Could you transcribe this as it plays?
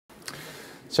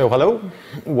So hello,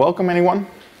 welcome anyone.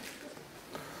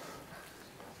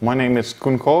 My name is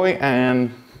Kooi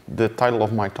and the title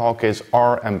of my talk is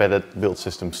Are Embedded Build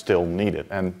Systems Still Needed?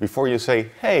 And before you say,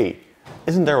 hey,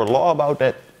 isn't there a law about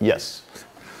that? Yes.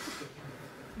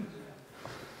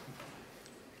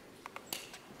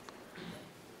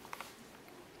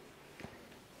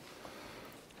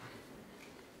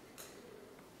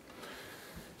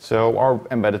 So are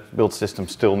embedded build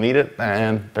systems still needed?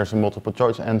 And there's a multiple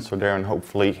choice answer there, and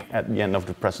hopefully at the end of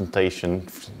the presentation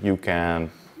you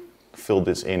can fill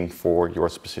this in for your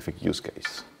specific use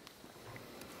case.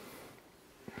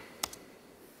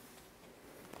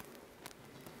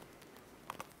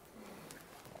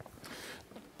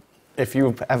 If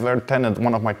you've ever attended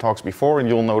one of my talks before,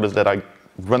 you'll notice that I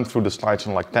run through the slides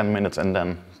in like 10 minutes and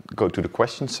then go to the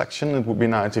questions section. It would be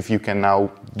nice if you can now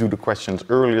do the questions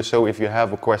earlier. So if you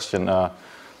have a question,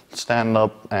 stand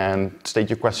up and state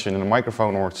your question in the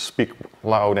microphone or speak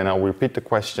loud and I'll repeat the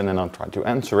question and I'll try to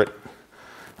answer it.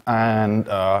 And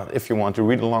if you want to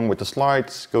read along with the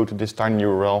slides, go to this tiny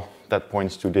URL that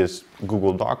points to this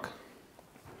Google Doc.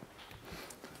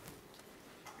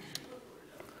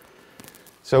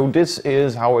 So this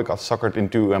is how I got suckered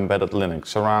into embedded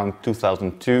Linux. Around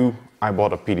 2002, I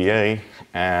bought a PDA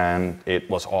and it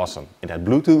was awesome. It had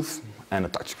Bluetooth and a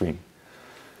touchscreen.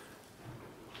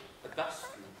 A touchscreen?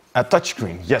 A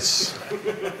touchscreen, yes.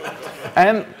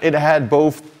 And it had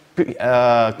both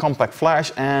compact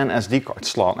flash and SD card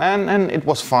slot. And it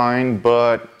was fine,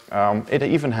 but it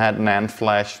even had NAND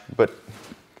flash, but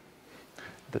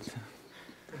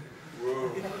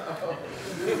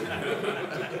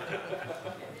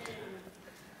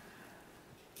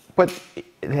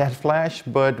it had flash,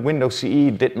 but Windows CE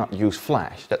did not use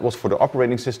flash. That was for the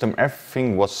operating system.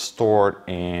 Everything was stored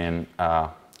in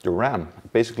your RAM.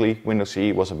 Basically, Windows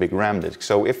CE was a big RAM disk.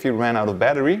 So if you ran out of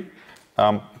battery,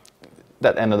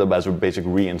 that ended up as a basic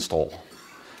reinstall,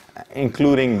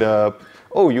 including the,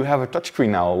 oh, you have a touchscreen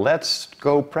now, let's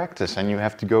go practice. And you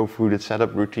have to go through the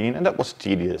setup routine, and that was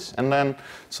tedious. And then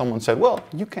someone said, well,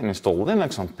 you can install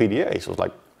Linux on PDA. So I was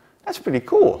like, that's pretty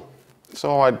cool.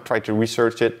 So I tried to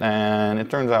research it, and it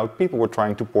turns out people were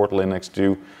trying to port Linux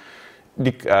to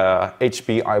the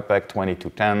HP iPad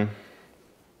 2210.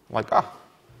 Like,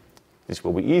 this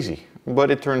will be easy.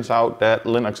 But it turns out that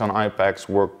Linux on iPads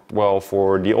worked well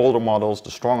for the older models,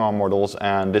 the strong arm models,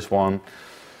 and this one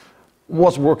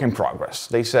was work in progress.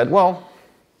 They said, well,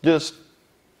 just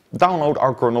download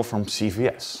our kernel from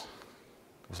CVS.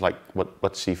 I was like,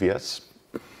 what's CVS?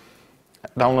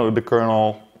 Downloaded the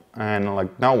kernel. And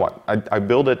like, now what? I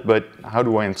build it, but how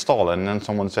do I install it? And then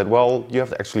someone said, well, you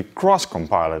have to actually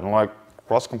cross-compile it. I'm like,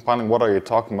 cross-compiling, what are you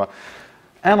talking about?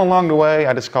 And along the way,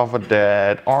 I discovered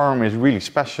that ARM is really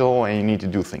special and you need to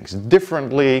do things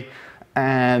differently.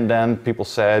 And then people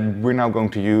said, we're now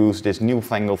going to use this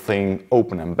newfangled thing,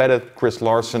 Open Embedded. Chris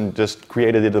Larson just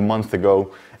created it a month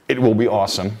ago. It will be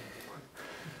awesome.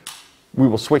 We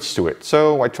will switch to it.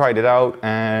 So I tried it out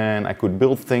and I could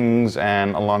build things,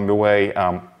 and along the way,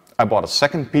 I bought a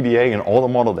second PDA, an older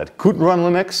model that could run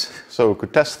Linux, so it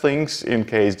could test things in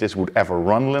case this would ever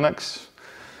run Linux.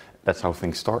 That's how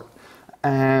things start.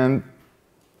 And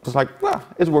it was like, well,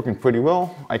 it's working pretty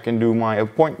well. I can do my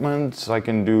appointments, I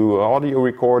can do audio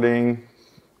recording,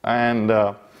 and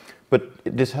but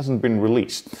this hasn't been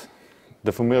released.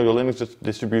 The familiar Linux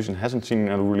distribution hasn't seen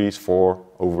a release for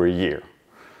over a year.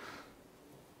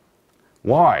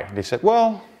 Why? They said,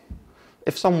 well,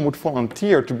 if someone would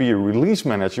volunteer to be a release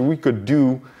manager, we could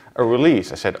do a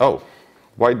release. I said, oh,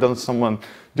 why doesn't someone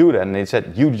do that? And they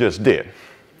said, you just did.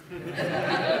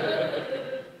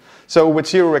 So with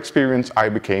zero experience, I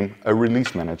became a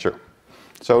release manager.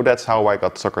 So that's how I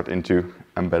got suckered into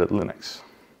embedded Linux.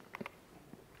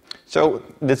 So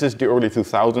this is the early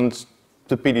 2000s.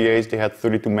 The PDAs, they had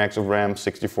 32 megs of RAM,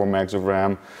 64 megs of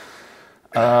RAM.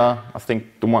 I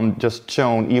think the one just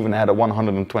shown even had a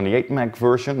 128 meg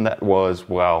version. That was,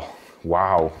 well,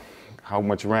 wow, how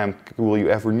much RAM will you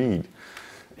ever need?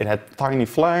 It had tiny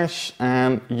flash,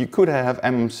 and you could have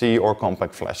MMC or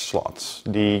compact flash slots.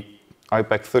 The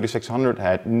iPad 3600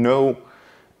 had no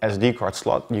SD card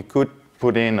slot. You could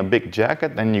put in a big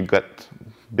jacket, then you got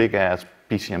big ass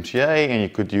PCMCA, and you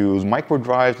could use micro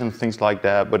drives and things like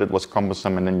that, but it was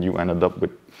cumbersome, and then you ended up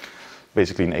with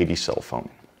basically an 80 cell phone.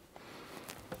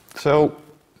 So,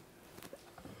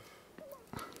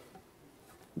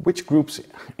 which groups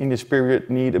in this period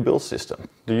need a build system?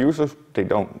 The users, they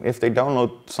don't. If they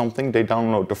download something, they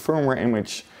download the firmware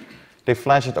image, they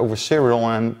flash it over serial,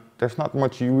 and there's not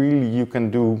much you can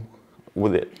do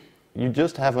with it. You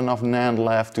just have enough NAND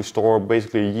left to store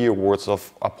basically a year worth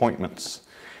of appointments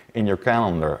in your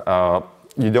calendar.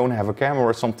 you don't have a camera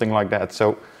or something like that.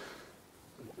 So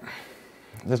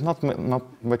there's not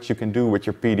much you can do with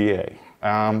your PDA.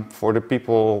 For the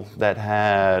people that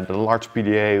had a large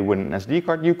PDA with an SD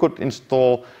card, you could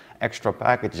install extra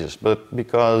packages, but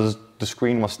because the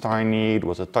screen was tiny, it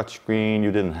was a touch screen,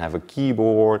 you didn't have a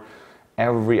keyboard,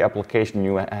 every application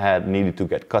you had needed to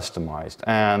get customized.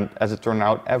 And as it turned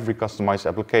out, every customized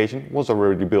application was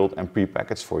already built and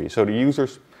pre-packaged for you. So the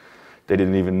users, they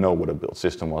didn't even know what a build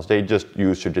system was. They just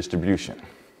used your distribution.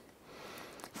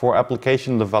 For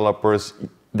application developers,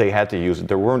 they had to use it.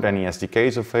 There weren't any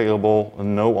SDKs available,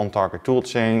 no on-target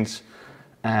toolchains,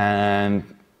 and,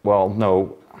 well,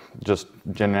 no, just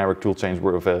generic toolchains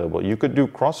were available. You could do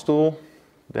cross-tool,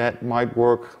 that might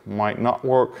work, might not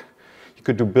work. You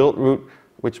could do build root,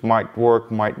 which might work,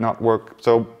 might not work.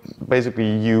 So basically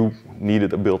you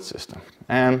needed a build system.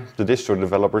 And the distro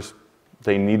developers,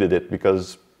 they needed it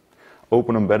because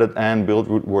Open Embedded and build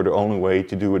root were the only way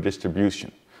to do a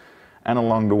distribution. And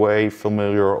along the way,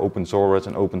 Familiar, OpenZorus,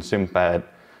 and OpenSimpad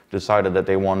decided that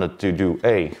they wanted to do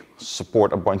A,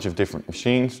 support a bunch of different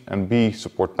machines, and B,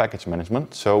 support package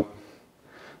management. So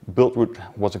Buildroot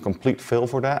was a complete fail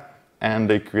for that, and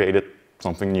they created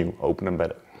something new, Open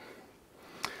Embedded.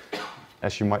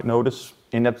 As you might notice,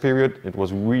 in that period, it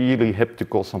was really hip to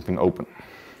call something open.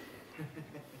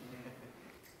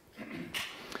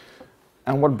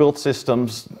 And what build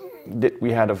systems did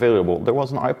we had available? There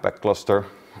was an iPack cluster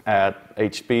at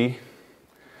HP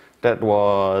that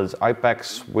was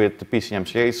iPacs with the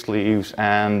PCMCA sleeves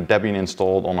and Debian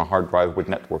installed on a hard drive with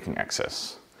networking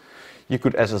access. You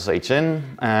could SSH in,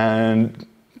 and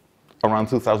around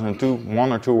 2002,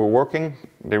 one or two were working.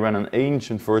 They ran an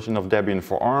ancient version of Debian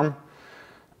for ARM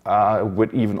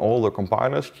with even older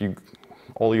compilers.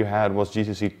 All you had was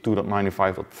GCC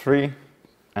 2.95.3,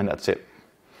 and that's it.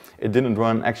 It didn't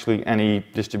run actually any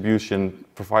distribution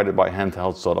provided by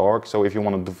handhelds.org, so if you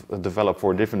wanted to develop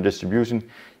for a different distribution,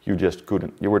 you just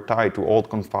couldn't. You were tied to old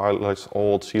compilers,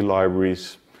 old C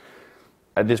libraries.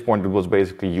 At this point, it was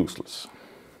basically useless.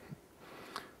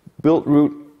 Build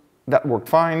root, that worked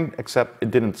fine, except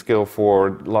it didn't scale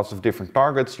for lots of different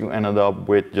targets. You ended up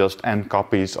with just n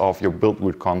copies of your build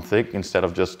root config instead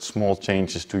of just small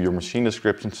changes to your machine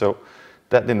description, so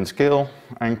that didn't scale,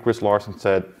 and Chris Larsen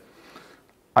said,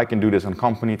 I can do this on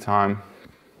company time.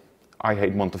 I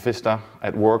hate Monte Vista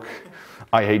at work.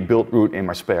 I hate build root in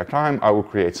my spare time. I will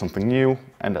create something new,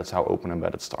 and that's how Open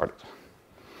Embedded started.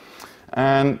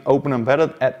 And Open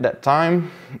Embedded at that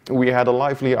time, we had a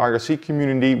lively IRC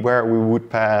community where we would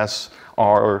pass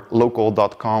our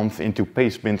local.conf into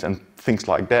pastebins and things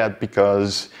like that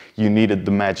because you needed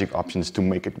the magic options to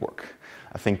make it work.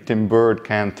 I think Tim Bird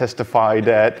can testify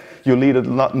that you needed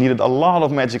a lot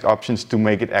of magic options to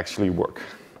make it actually work.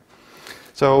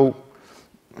 So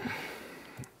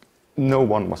no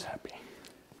one was happy.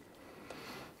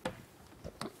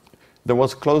 There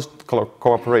was close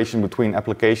cooperation between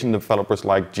application developers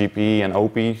like GPE and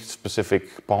OP,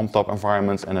 specific palm-top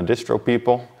environments, and the distro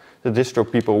people. The distro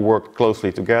people worked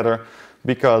closely together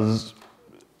because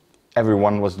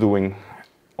everyone was doing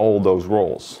all those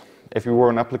roles. If you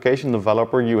were an application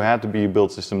developer, you had to be a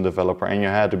build system developer, and you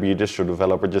had to be a distro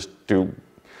developer just to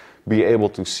be able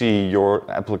to see your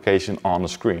application on the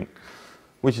screen.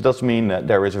 Which does mean that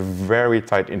there is a very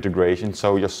tight integration,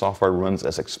 so your software runs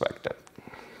as expected.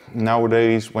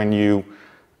 Nowadays, when you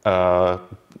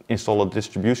install a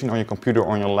distribution on your computer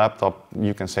or on your laptop,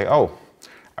 you can say, oh,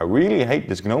 I really hate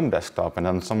this GNOME desktop, and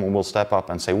then someone will step up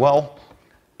and say, well,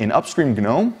 in upstream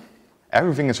GNOME,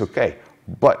 everything is okay,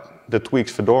 but the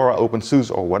tweaks Fedora,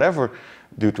 OpenSUSE, or whatever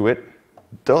do to it,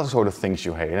 those are the things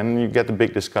you hate. And you get the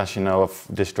big discussion of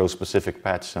distro-specific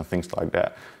patches and things like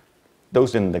that.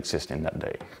 Those didn't exist in that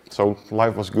day. So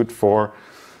life was good for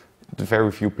the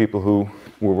very few people who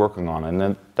were working on it. And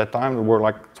at that time, there were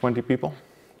like 20 people.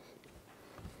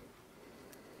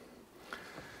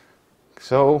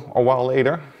 So a while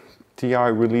later, TI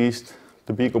released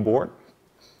the Beagle board.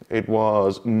 It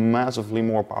was massively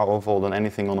more powerful than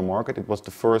anything on the market. It was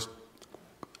the first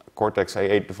Cortex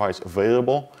A8 device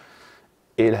available.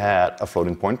 It had a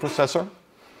floating point processor.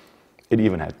 It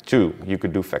even had two. You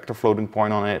could do vector floating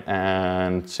point on it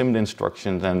and SIMD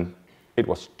instructions, and it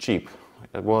was cheap.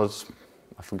 It was,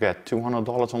 I forget,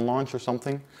 $200 on launch or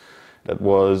something. That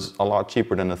was a lot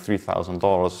cheaper than the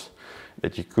 $3,000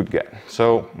 that you could get.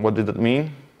 So what did it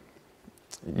mean?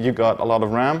 You got a lot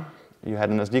of RAM, you had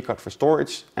an SD card for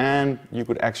storage, and you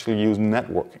could actually use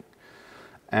networking.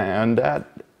 And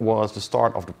that was the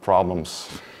start of the problems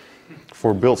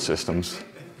for build systems.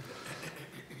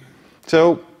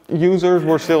 So users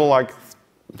were still like,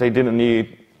 they didn't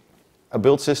need a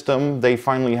build system. They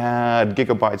finally had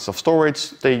gigabytes of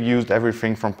storage. They used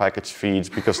everything from package feeds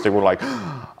because they were like,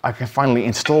 I can finally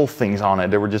install things on it.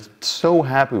 They were just so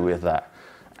happy with that.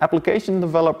 Application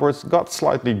developers got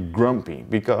slightly grumpy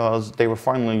because they were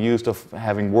finally used to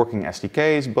having working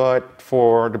SDKs, but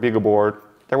for the bigger board,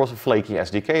 there was a flaky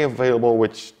SDK available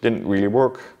which didn't really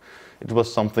work. It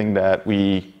was something that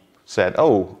we said,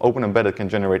 oh, Open Embedded can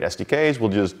generate SDKs. We'll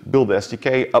just build the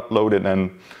SDK, upload it,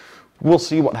 and we'll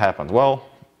see what happens. Well,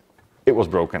 it was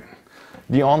broken.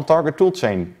 The on-target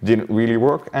toolchain didn't really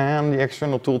work, and the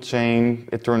external toolchain,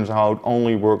 it turns out,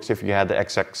 only works if you had the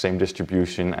exact same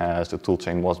distribution as the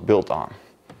toolchain was built on.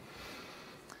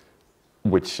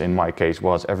 Which in my case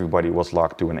was everybody was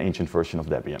locked to an ancient version of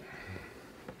Debian.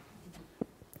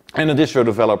 And the distro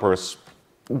developers,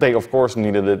 they of course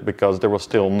needed it because there was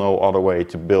still no other way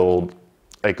to build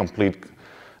a complete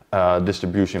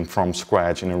distribution from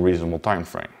scratch in a reasonable time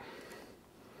frame.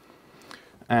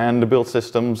 And the build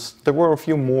systems, there were a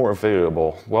few more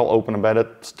available. Well, Open Embedded,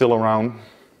 still around.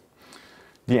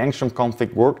 The Angstrom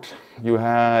config worked. You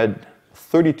had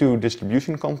 32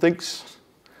 distribution configs,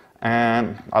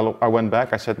 and I went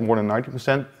back, I said more than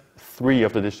 90%. 3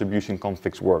 of the distribution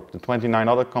configs worked. The 29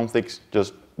 other configs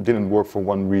just didn't work for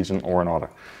one reason or another.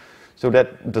 So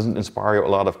that doesn't inspire a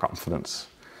lot of confidence.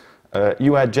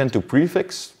 You had Gentoo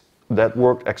prefix that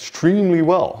worked extremely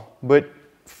well, but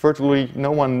virtually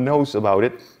no one knows about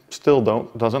it, still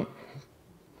doesn't.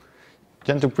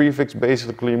 Gentoo prefix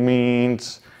basically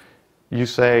means you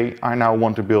say, I now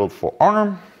want to build for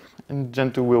ARM, and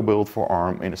Gentoo will build for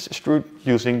ARM in a sysroot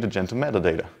using the Gentoo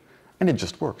metadata. And it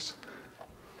just works.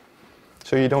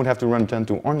 So you don't have to run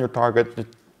Gentoo on your target, it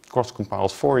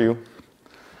cross-compiles for you.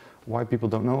 Why people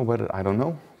don't know about it, I don't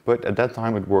know. But at that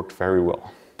time it worked very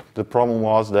well. The problem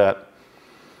was that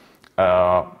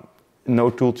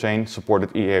no toolchain supported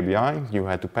eABI. You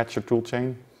had to patch your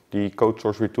toolchain. The code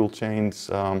sourcery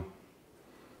toolchains,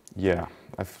 yeah,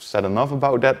 I've said enough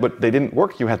about that, but they didn't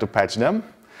work. You had to patch them.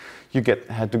 You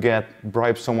had to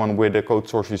bribe someone with a code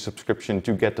sourcery subscription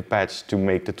to get the patch to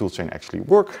make the toolchain actually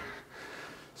work.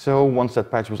 So once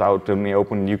that patch was out in the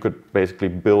open, you could basically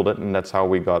build it, and that's how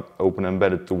we got Open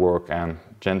Embedded to work and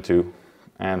Gentoo.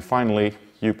 And finally,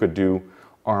 you could do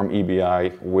ARM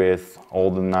EBI with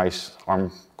all the nice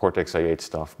ARM Cortex-A8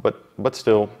 stuff. But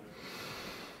still,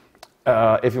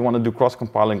 if you want to do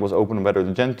cross-compiling, was Open Embedded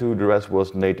to Gentoo, the rest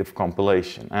was native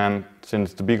compilation. And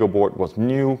since the Beagle board was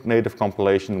new, native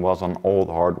compilation was on old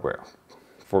hardware.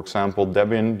 For example,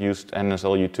 Debian used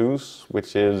NSLU2s,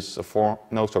 which is a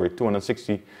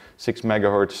 266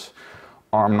 megahertz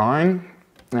ARM9.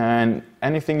 And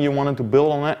anything you wanted to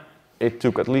build on it, it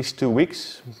took at least 2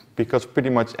 weeks, because pretty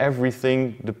much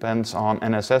everything depends on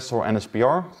NSS or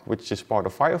NSPR, which is part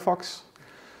of Firefox,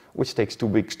 which takes 2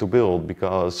 weeks to build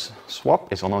because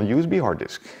swap is on a USB hard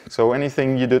disk. So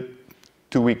anything you did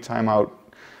 2-week timeout,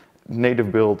 native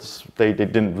builds, they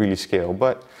didn't really scale.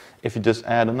 But if you just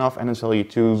add enough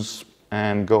NSLU2s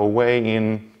and go away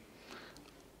in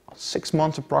 6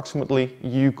 months approximately,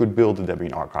 you could build a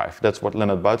Debian archive. That's what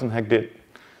Leonard Buitenhek did.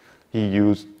 He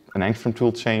used an Angstrom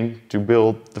toolchain to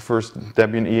build the first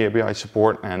Debian eABI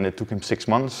support, and it took him 6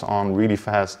 months on really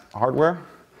fast hardware.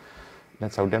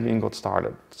 That's how Debian got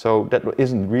started. So that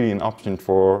isn't really an option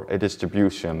for a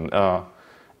distribution.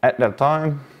 At that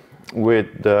time,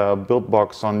 with the build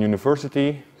box on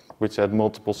university, which had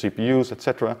multiple CPUs,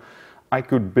 etc., I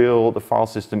could build a file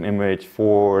system image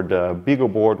for the Beagle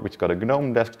board, which got a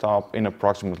GNOME desktop, in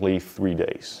approximately 3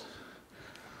 days.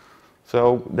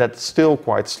 So that's still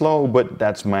quite slow, but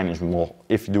that's manageable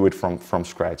if you do it from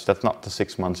scratch. That's not the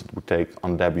 6 months it would take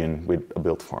on Debian with a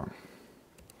build farm.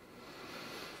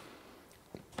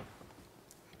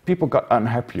 People got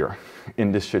unhappier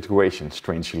in this situation,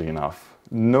 strangely enough.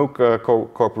 No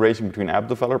cooperation between app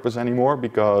developers anymore,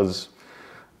 because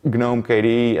GNOME,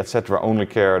 KDE, etc. only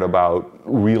cared about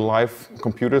real-life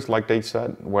computers, like they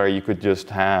said, where you could just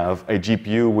have a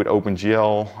GPU with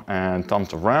OpenGL and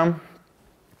tons of RAM.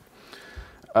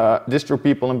 Distro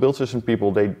people and build system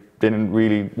people, they didn't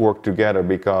really work together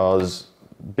because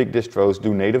big distros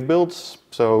do native builds,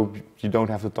 so you don't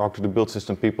have to talk to the build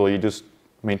system people, you just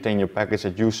maintain your package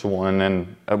as usual, and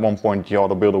then at one point the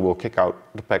other builder will kick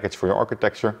out the package for your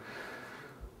architecture.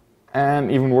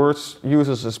 And even worse,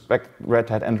 users expect Red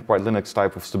Hat Enterprise Linux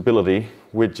type of stability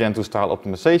with Gentoo style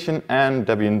optimization and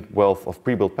Debian wealth of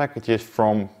pre-built packages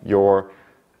from your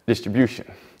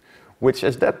distribution, which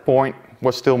at that point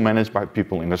was still managed by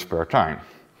people in their spare time.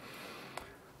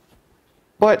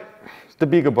 But the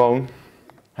BeagleBone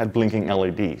had blinking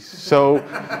LEDs. So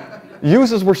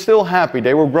Users were still happy.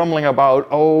 They were grumbling about,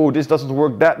 oh, this doesn't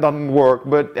work, that doesn't work,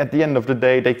 but at the end of the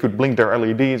day, they could blink their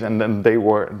LEDs and then they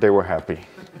were happy.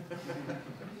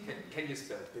 Can you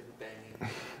spell bit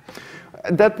banging?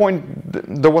 At that point,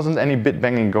 there wasn't any bit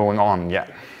banging going on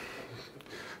yet,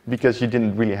 because you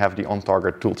didn't really have the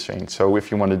on-target toolchain. So if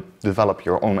you want to develop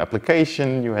your own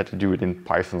application, you had to do it in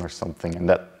Python or something, and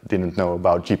that didn't know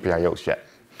about GPIOs yet.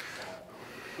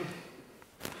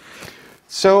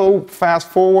 So fast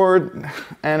forward,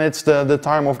 and it's the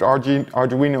time of the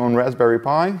Arduino and Raspberry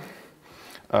Pi.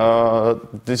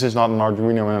 This is not an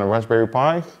Arduino and a Raspberry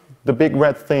Pi. The big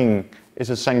red thing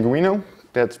is a Sanguino.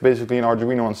 That's basically an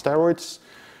Arduino on steroids.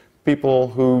 People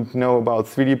who know about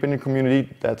 3D printing community,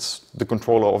 that's the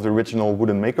controller of the original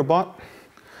wooden MakerBot.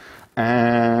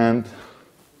 And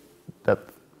that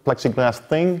plexiglass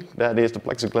thing, that is the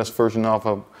plexiglass version of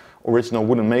an original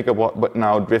wooden MakerBot, but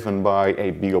now driven by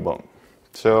a BeagleBone.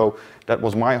 So that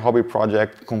was my hobby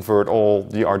project, convert all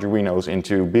the Arduinos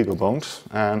into BeagleBones,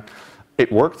 and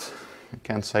it worked. I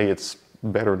can't say it's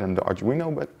better than the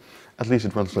Arduino, but at least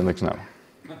it runs Linux now.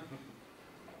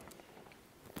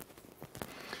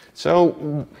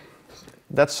 So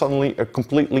that's suddenly a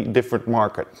completely different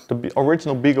market. The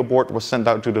original BeagleBoard was sent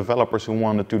out to developers who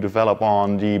wanted to develop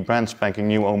on the brand spanking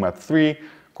new OMAP 3,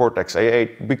 Cortex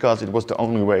A8, because it was the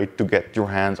only way to get your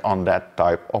hands on that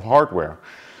type of hardware.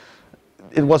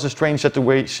 It was a strange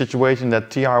situation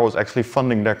that TI was actually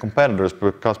funding their competitors,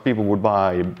 because people would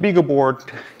buy a BeagleBoard,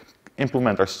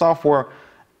 implement their software,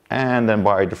 and then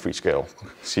buy the Freescale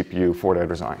CPU for their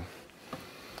design.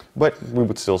 But we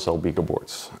would still sell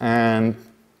BeagleBoards. And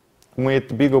with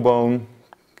the BeagleBone,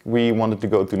 we wanted to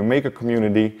go to the maker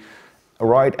community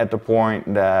right at the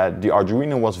point that the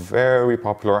Arduino was very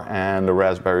popular and the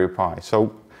Raspberry Pi.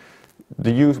 So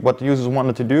what the users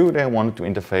wanted to do, they wanted to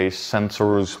interface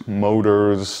sensors,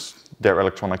 motors, their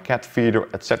electronic cat feeder,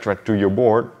 etc. to your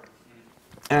board.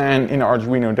 And in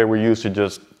Arduino, they were used to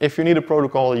just, if you need a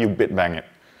protocol, you bit bang it.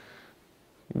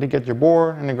 They get your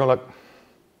board and they go like,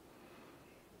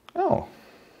 oh,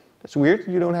 that's weird,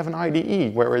 you don't have an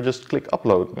IDE where I just click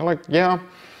upload. They're like, yeah,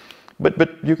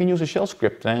 but you can use a shell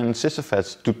script and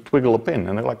sysfs to twiggle a pin.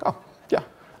 And they're like, oh, yeah,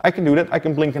 I can do that, I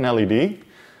can blink an LED.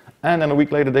 And then a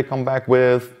week later they come back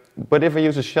with, but if I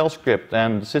use a shell script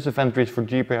and the sysf entries for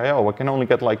GPIO, I can only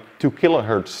get like 2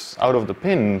 kilohertz out of the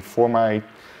pin for my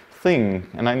thing,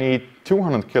 and I need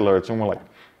 200 kilohertz. And we're like,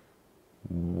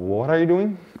 what are you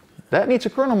doing? That needs a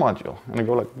kernel module. And I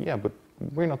go like, yeah, but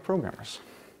we're not programmers.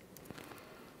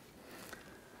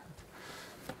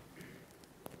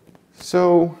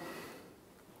 So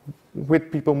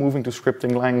with people moving to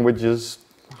scripting languages,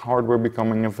 hardware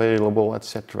becoming available,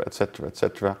 etc., etc.,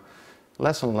 etc.,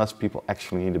 less and less people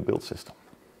actually need a build system.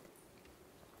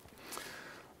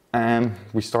 And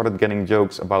we started getting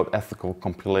jokes about ethical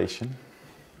compilation,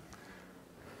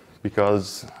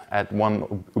 because at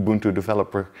one Ubuntu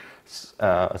developer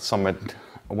summit,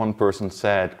 one person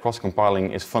said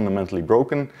cross-compiling is fundamentally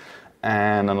broken,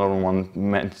 and another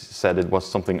one said it was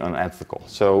something unethical.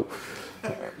 So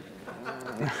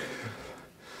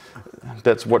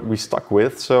that's what we stuck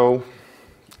with. So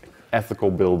ethical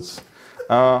builds.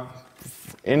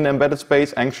 In the embedded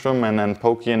space, Angstrom and then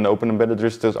Pokey and the Open Embedded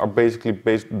registers are basically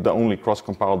the only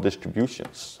cross-compiled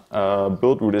distributions.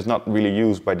 Buildroot is not really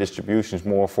used by distributions,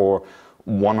 more for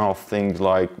one-off things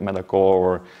like medical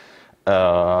or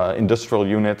industrial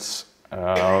units.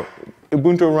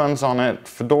 Ubuntu runs on it,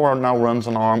 Fedora now runs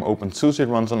on ARM, OpenSUSE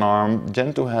runs on ARM,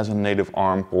 Gentoo has a native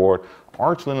ARM port,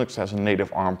 Arch Linux has a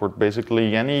native ARM port.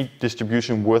 Basically any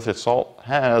distribution worth its salt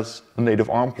has a native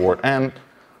ARM port, and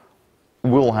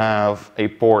will have a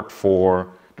port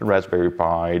for the Raspberry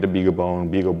Pi, the BeagleBone,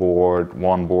 BeagleBoard,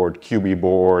 OneBoard, QB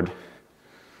board,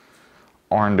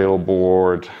 Arndale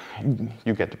board.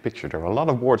 You get the picture. There are a lot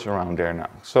of boards around there now.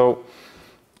 So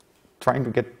trying to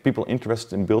get people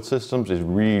interested in build systems is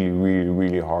really, really,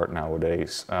 really hard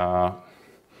nowadays.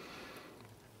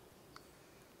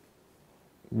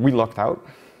 We lucked out.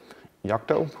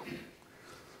 Yocto.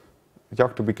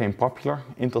 Yocto became popular.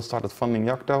 Intel started funding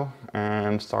Yocto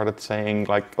and started saying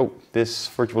like, oh, this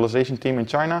virtualization team in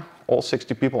China, all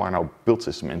 60 people are now build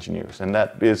system engineers. And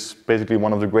that is basically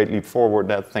one of the great leap forward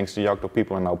that thanks to Yocto,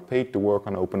 people are now paid to work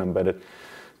on Open Embedded,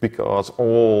 because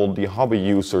all the hobby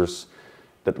users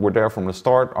that were there from the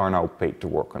start are now paid to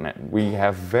work on it. We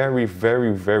have very,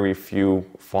 very, very few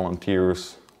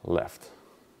volunteers left,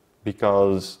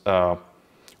 because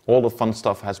all the fun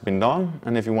stuff has been done,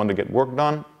 and if you want to get work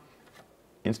done,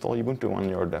 install Ubuntu on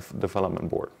your development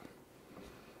board.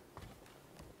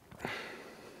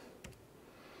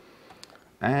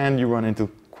 And you run into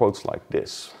quotes like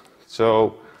this.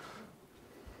 So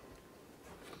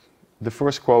The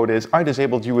first quote is, I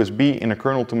disabled USB in a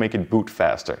kernel to make it boot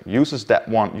faster. Users that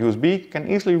want USB can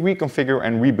easily reconfigure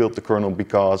and rebuild the kernel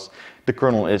because the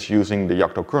kernel is using the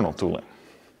Yocto kernel tooling.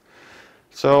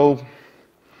 So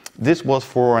this was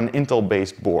for an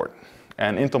Intel-based board.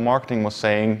 And Intel marketing was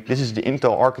saying, this is the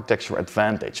Intel architecture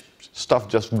advantage. Stuff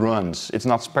just runs. It's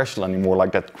not special anymore,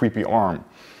 like that creepy ARM.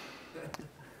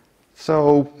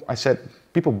 So I said,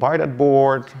 people buy that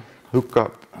board, hook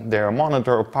up their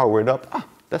monitor, power it up.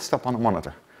 Desktop on a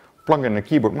monitor. Plug in a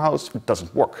keyboard, mouse, it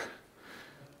doesn't work.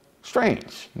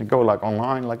 Strange. You go like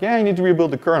online, like, yeah, you need to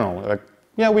rebuild the kernel. Like,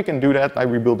 yeah, we can do that. I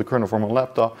rebuild the kernel from a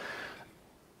laptop.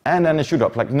 And then it shoot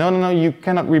up, like, no, you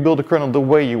cannot rebuild the kernel the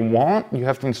way you want. You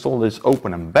have to install this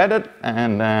open embedded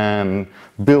and then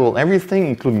build everything,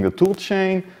 including the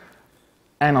toolchain.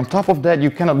 And on top of that, you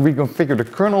cannot reconfigure the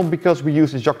kernel because we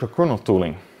use this Yocto kernel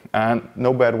tooling. And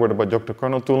no bad word about Yocto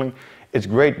kernel tooling. It's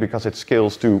great because it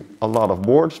scales to a lot of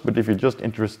boards, but if you're just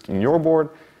interested in your board,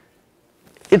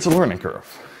 it's a learning curve.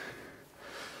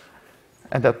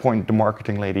 At that point, the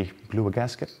marketing lady blew a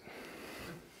gasket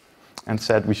and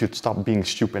said we should stop being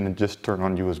stupid and just turn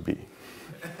on USB.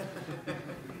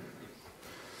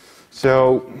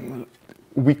 So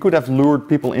we could have lured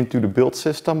people into the build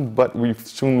system, but we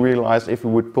soon realized if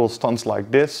we would pull stunts like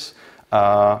this,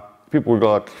 people would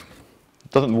go like,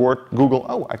 doesn't work, Google,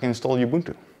 oh, I can install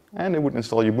Ubuntu. And they would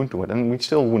install Ubuntu, and we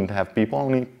still wouldn't have people,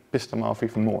 only piss them off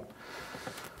even more.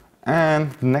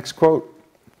 And the next quote,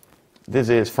 this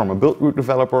is from a Buildroot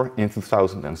developer in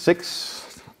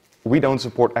 2006. We don't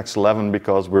support X11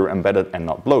 because we're embedded and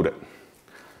not bloated.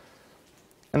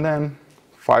 And then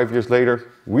 5 years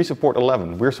later, we support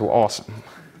 11. We're so awesome.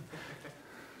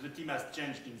 The team has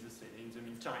changed in the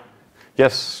meantime.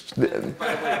 Yes. By the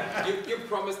way, you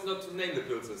promised not to name the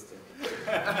build system.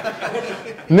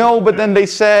 No, but then they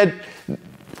said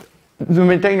the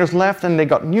maintainers left and they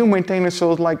got new maintainers,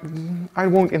 so it's like, I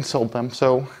won't insult them,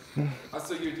 so.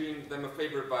 So you're doing them a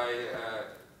favor by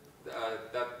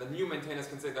that the new maintainers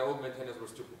can say the old maintainers were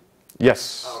stupid?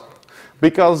 Yes. Oh, okay.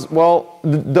 Because, well,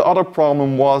 the other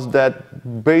problem was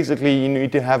that basically you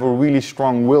need to have a really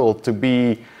strong will to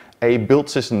be a build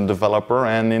system developer,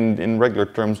 and in regular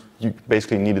terms, you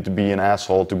basically needed to be an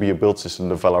asshole to be a build system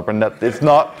developer, and that it's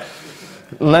not,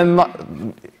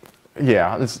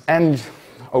 yeah, and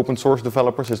open source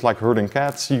developers is like herding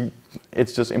cats.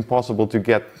 It's just impossible to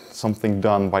get something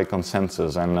done by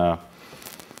consensus, and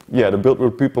yeah, the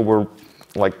Buildroot people were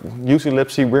like,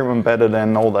 UCLibc, we're embedded,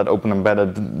 and all that open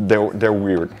embedded, they're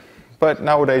weird. But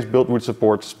nowadays, Buildroot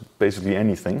supports basically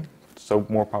anything, so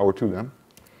more power to them.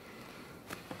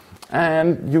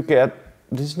 And you get,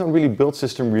 this is not really build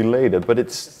system related, but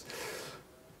it's,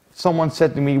 someone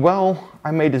said to me, well,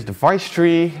 I made this device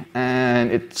tree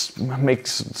and it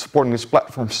makes supporting this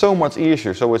platform so much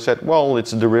easier. So I said, well,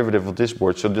 it's a derivative of this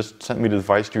board, so just send me the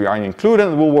device tree I include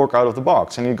and it will work out of the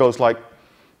box. And he goes like,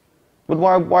 but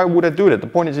why would I do that? The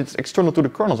point is it's external to the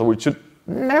kernel, so it should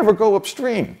never go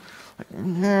upstream.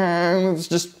 It's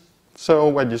just,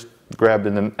 so I just grabbed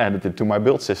it and added it to my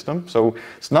build system. So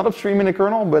it's not upstream in the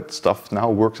kernel, but stuff now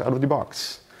works out of the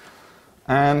box.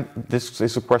 And this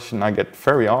is a question I get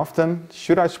very often.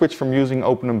 Should I switch from using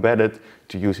Open Embedded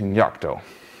to using Yocto?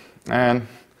 And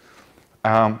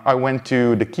I went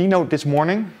to the keynote this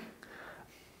morning,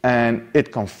 and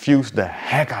it confused the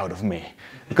heck out of me.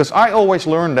 Because I always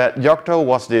learned that Yocto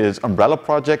was this umbrella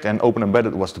project and Open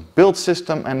Embedded was the build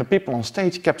system, and the people on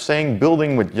stage kept saying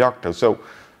building with Yocto. So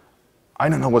I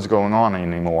don't know what's going on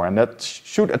anymore, and that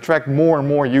should attract more and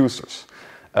more users.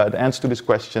 The answer to this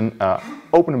question,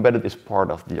 Open Embedded is part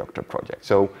of the Yocto project.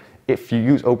 So if you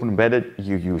use Open Embedded,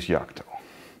 you use Yocto.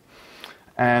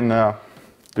 And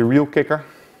the real kicker,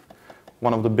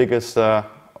 one of the biggest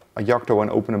Yocto and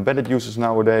Open Embedded users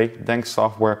nowadays, thanks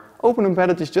software, Open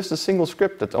Embedded is just a single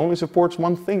script that only supports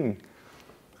one thing.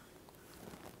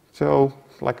 So,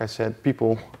 like I said,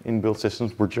 people in build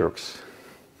systems were jerks.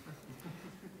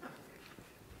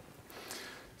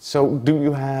 So, do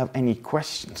you have any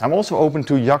questions? I'm also open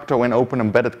to Yocto and Open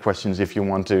Embedded questions if you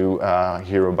want to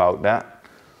hear about that.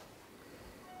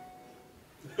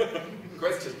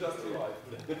 Question just arrived.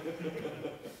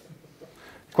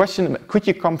 Question, could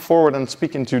you come forward and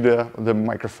speak into the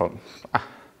microphone? Ah.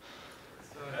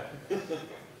 So, the fact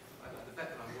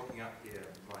that I'm walking up here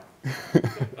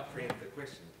might preempt the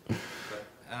question.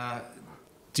 But,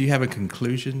 do you have a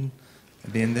conclusion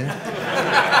at the end there?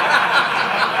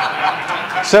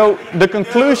 So the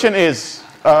conclusion is,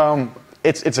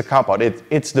 it's a cop-out.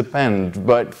 It's depend,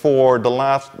 but for the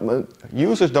last,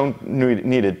 users don't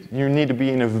need it. You need to be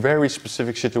in a very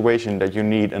specific situation that you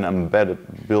need an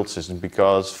embedded build system,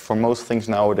 because for most things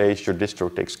nowadays, your distro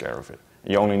takes care of it.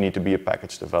 You only need to be a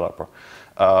package developer.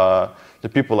 The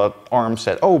people at ARM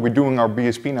said, oh, we're doing our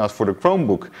BSP now for the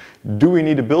Chromebook. Do we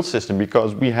need a build system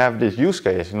because we have this use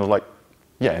case? And I was like,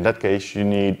 yeah, in that case, you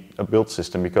need a build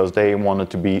system, because they wanted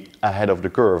to be ahead of the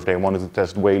curve. They wanted to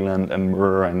test Wayland and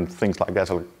Mur and things like that.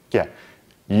 So, yeah,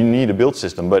 you need a build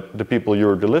system. But the people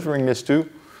you're delivering this to,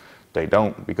 they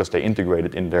don't, because they integrate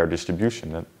it in their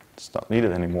distribution. It's not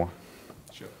needed anymore.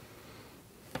 Sure.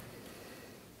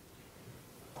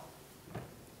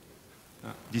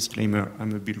 Disclaimer,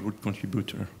 I'm a Buildroot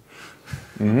contributor.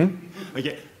 Mm-hmm.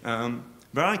 Okay,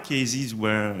 there are cases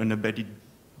where an embedded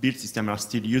build system are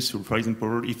still useful. For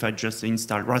example, if I just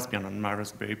install Raspbian on my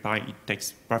Raspberry Pi, it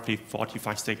takes roughly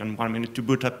 45 seconds, 1 minute to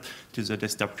boot up to the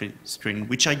desktop screen,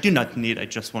 which I do not need. I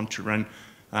just want to run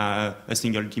a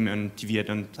single daemon TV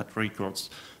add-on that records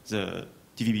the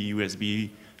TVB USB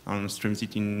and streams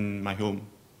it in my home.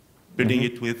 Building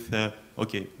it with,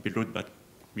 okay, Buildroot, but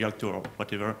Reactor or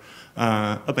whatever,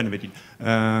 open embedded.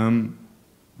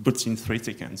 Boots in 3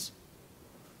 seconds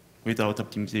without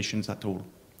optimizations at all.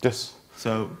 Yes.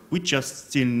 So we just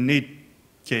still need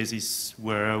cases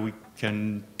where we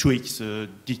can tweak the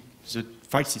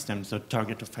file system, the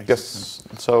target of file system.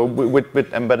 Yes. So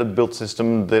with embedded build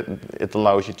system, it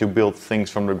allows you to build things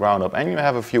from the ground up, and you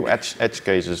have a few edge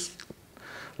cases,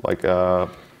 like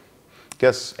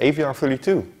guess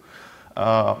AVR32.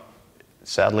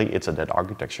 Sadly, it's a dead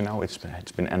architecture now. It's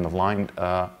been end of line,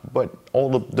 but all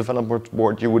the development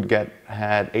board you would get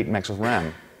had 8 megs of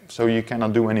RAM. So you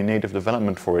cannot do any native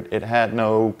development for it. It had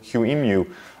no QEMU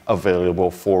available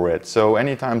for it. So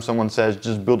anytime someone says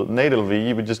just build it natively,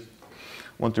 you would just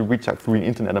want to reach out through the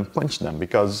internet and punch them,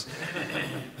 because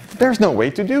there's no way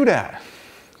to do that.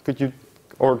 Could you,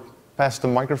 or pass the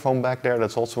microphone back there?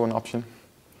 That's also an option.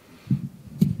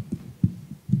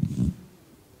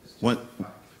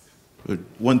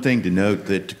 One thing to note,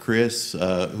 that Chris,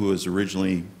 who was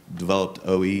originally developed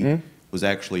OE, was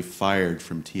actually fired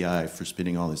from TI for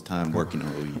spending all his time working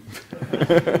on OE.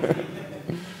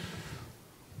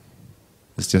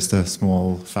 It's just a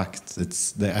small fact.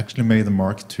 They actually made a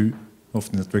Mark II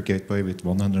of Network Gateway with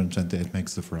 128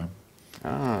 megs of RAM.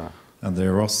 Ah. And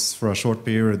there was, for a short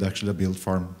period, actually a build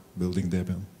farm building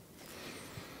Debian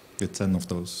with 10 of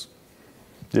those.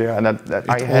 Yeah, and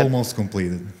I had almost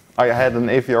completed. I had an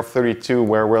AVR32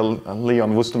 where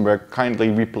Leon Wustenberg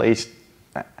kindly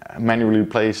manually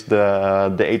replaced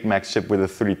the 8 meg chip with a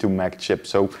 32 meg chip.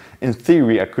 So in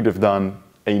theory, I could have done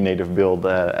a native build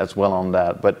as well on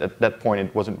that, but at that point,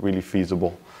 it wasn't really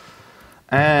feasible.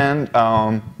 And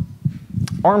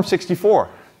ARM64,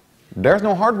 there's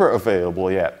no hardware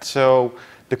available yet. So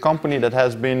the company that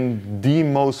has been the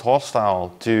most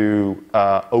hostile to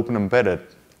open embedded,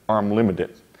 ARM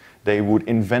Limited, they would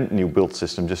invent new build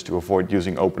systems just to avoid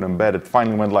using open embedded.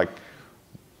 Finally went like,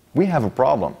 we have a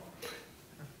problem.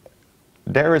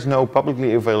 There is no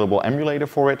publicly available emulator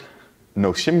for it,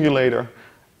 no simulator,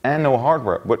 and no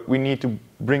hardware. But we need to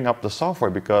bring up the software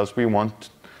because we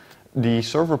want the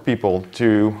server people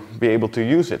to be able to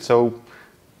use it. So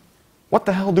what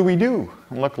the hell do we do?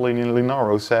 And luckily,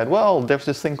 Linaro said, well, there's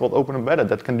this thing called Open Embedded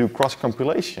that can do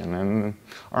cross-compilation. And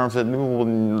ARM said, no.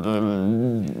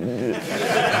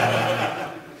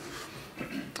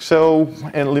 So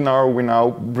in Linaro, we're now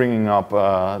bringing up,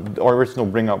 our original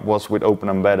bring up was with Open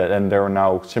Embedded, and there are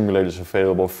now simulators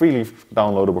available, freely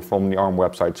downloadable from the ARM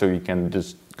website, so you can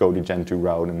just go the Gen 2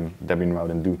 route and Debian route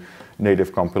and do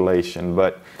native compilation.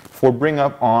 But for bring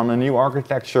up on a new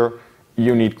architecture,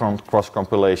 you need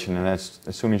cross-compilation, and as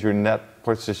soon as you're in that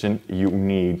position, you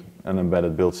need an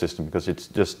embedded build system because it's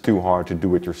just too hard to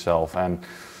do it yourself. And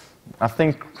I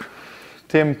think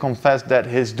Tim confessed that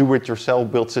his do-it-yourself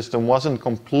build system wasn't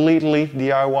completely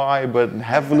DIY, but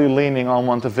heavily leaning on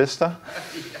Monte Vista.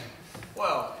 Yeah.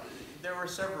 Well, there were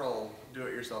several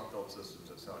do-it-yourself build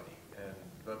systems at Sony,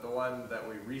 but the one that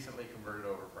we recently converted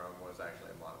over from was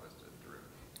actually a Monte Vista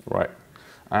derivative. Right.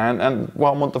 And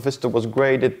while Monte Vista was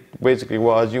great, it basically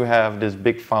was you have this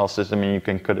big file system and you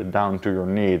can cut it down to your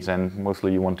needs, and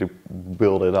mostly you want to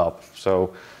build it up.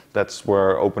 So that's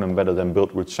where Open Embedded and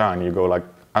Build would shine. You go like,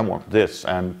 I want this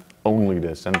and only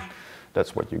this, and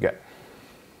that's what you get.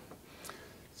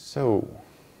 So,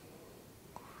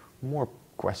 more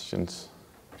questions?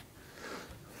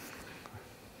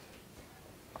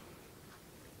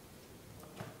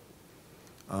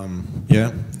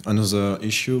 Yeah, another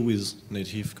issue with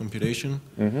native compilation.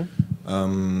 There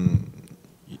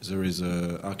is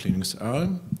Arch Linux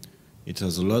ARM. It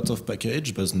has a lot of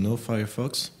package, but no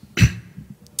Firefox.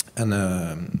 And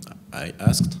I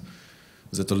asked,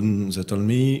 they told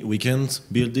me we can't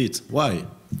build it. Why?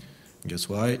 Guess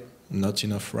why? Not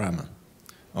enough RAM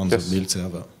on the build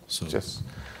server. So,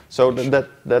 so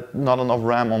that not enough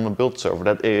RAM on the build server,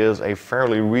 that is a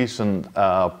fairly recent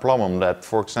problem that,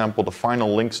 for example, the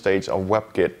final link stage of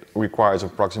WebKit requires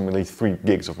approximately 3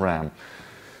 gigs of RAM.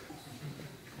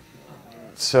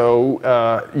 So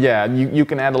yeah, you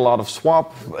can add a lot of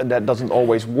swap, that doesn't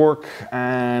always work,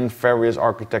 and various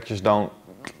architectures don't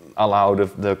allow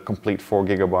the complete 4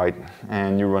 gigabyte,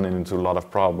 and you run into a lot of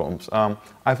problems.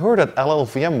 I've heard that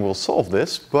LLVM will solve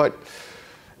this, but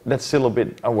that's still a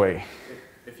bit away.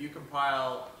 If you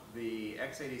compile the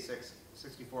x86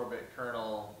 64-bit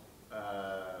kernel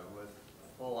with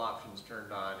full options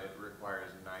turned on, it requires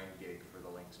 9 gig for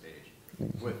the link stage,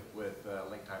 with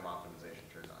link time optimization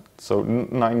turned on. So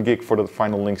 9 gig for the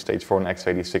final link stage for an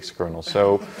x86 kernel.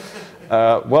 So,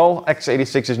 well,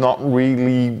 x86 is not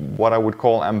really what I would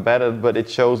call embedded, but it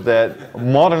shows that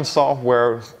modern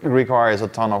software requires a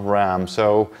ton of RAM.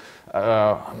 So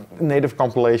native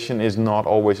compilation is not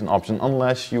always an option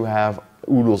unless you have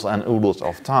oodles and oodles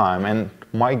of time. And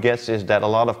my guess is that a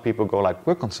lot of people go like,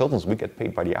 we're consultants, we get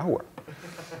paid by the hour.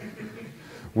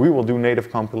 We will do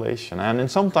native compilation, and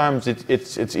sometimes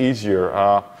it's easier.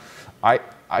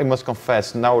 I must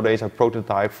confess, nowadays I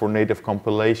prototype for native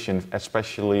compilation,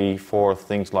 especially for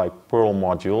things like Perl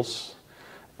modules.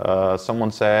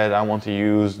 Someone said, I want to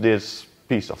use this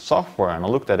piece of software, and I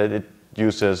looked at it. It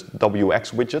uses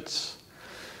WX widgets,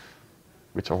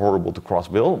 which are horrible to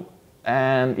cross-build,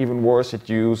 and even worse, it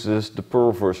uses the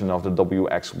Perl version of the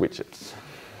WX widgets.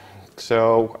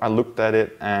 So I looked at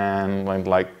it and went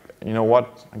like, you know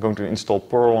what, I'm going to install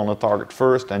Perl on the target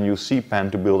first and use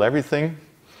cpan to build everything.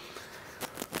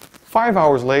 5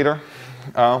 hours later,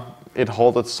 it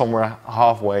halted somewhere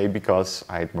halfway because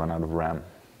I had run out of RAM.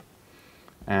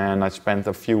 And I spent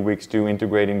a few weeks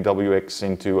integrating WX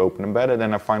into Open Embedded,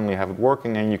 and I finally have it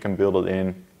working, and you can build it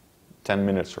in 10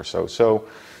 minutes or so. So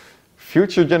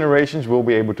future generations will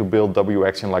be able to build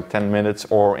WX in like 10 minutes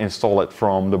or install it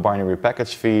from the binary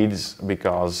package feeds,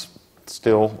 because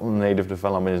still native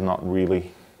development is not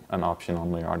really an option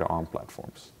on the other ARM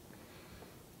platforms.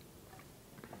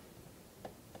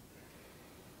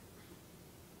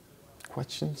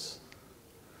 Questions?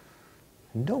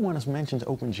 No one has mentioned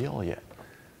OpenGL yet.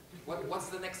 What's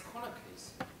the next corner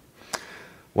case?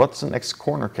 What's the next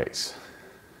corner case?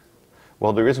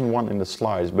 Well, there isn't one in the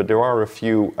slides, but there are a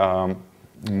few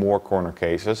more corner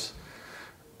cases,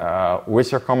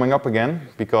 which are coming up again,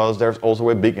 because there's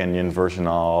also a big endian version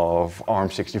of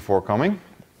ARM64 coming,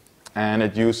 and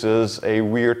it uses a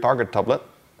weird target tablet.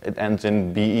 It ends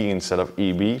in BE instead of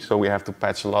EB, so we have to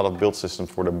patch a lot of build systems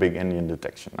for the big endian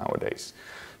detection nowadays.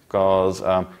 Because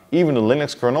even the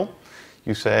Linux kernel,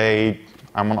 you say,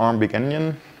 I'm an ARM big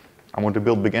endian, I want to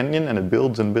build big endian, and it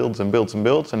builds and builds and builds and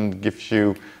builds and gives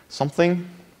you something.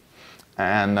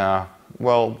 And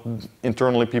well,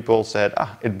 internally people said,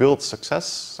 it builds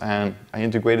success, and I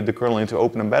integrated the kernel into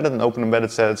Open Embedded, and Open Embedded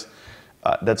says,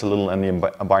 that's a little endian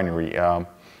binary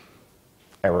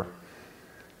error.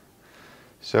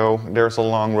 So there's a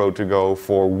long road to go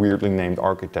for weirdly named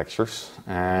architectures,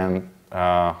 and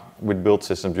with build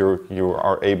systems you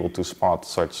are able to spot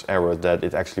such errors that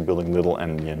it's actually building little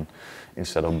endian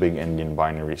instead of big endian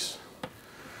binaries.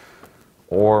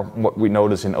 Or what we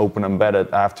noticed in Open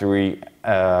Embedded after we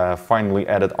finally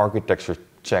added architecture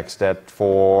checks, that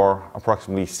for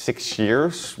approximately 6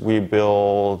 years we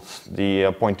built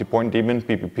the point-to-point daemon,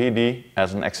 PPPD,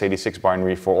 as an x86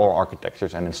 binary for all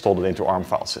architectures and installed it into ARM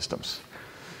file systems.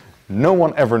 No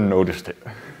one ever noticed it.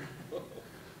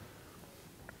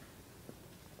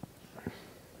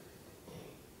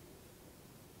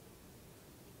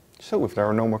 So if there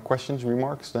are no more questions,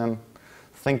 remarks, then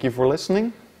thank you for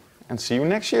listening and see you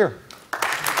next year.